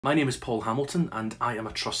My name is Paul Hamilton and I am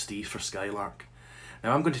a trustee for Skylark.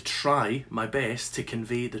 Now I'm going to try my best to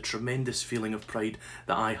convey the tremendous feeling of pride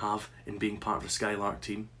that I have in being part of the Skylark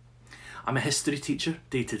team. I'm a history teacher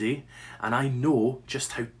day to day and I know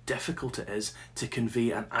just how difficult it is to convey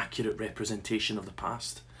an accurate representation of the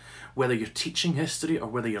past. Whether you're teaching history or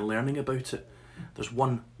whether you're learning about it, there's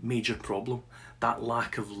one major problem: that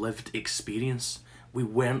lack of lived experience. We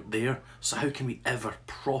weren't there, so how can we ever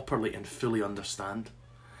properly and fully understand?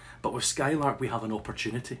 But with Skylark we have an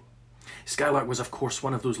opportunity. Skylark was of course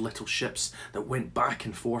one of those little ships that went back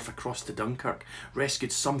and forth across to Dunkirk,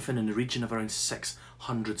 rescued something in the region of around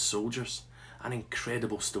 600 soldiers. An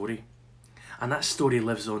incredible story. And that story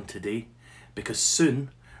lives on today, because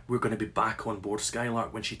soon we're going to be back on board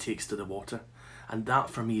Skylark when she takes to the water. And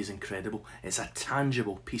that for me is incredible. It's a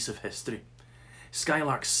tangible piece of history.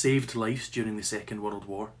 Skylark saved lives during the Second World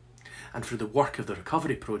War. And through the work of the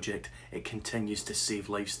recovery project, it continues to save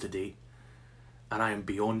lives today. And I am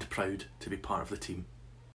beyond proud to be part of the team.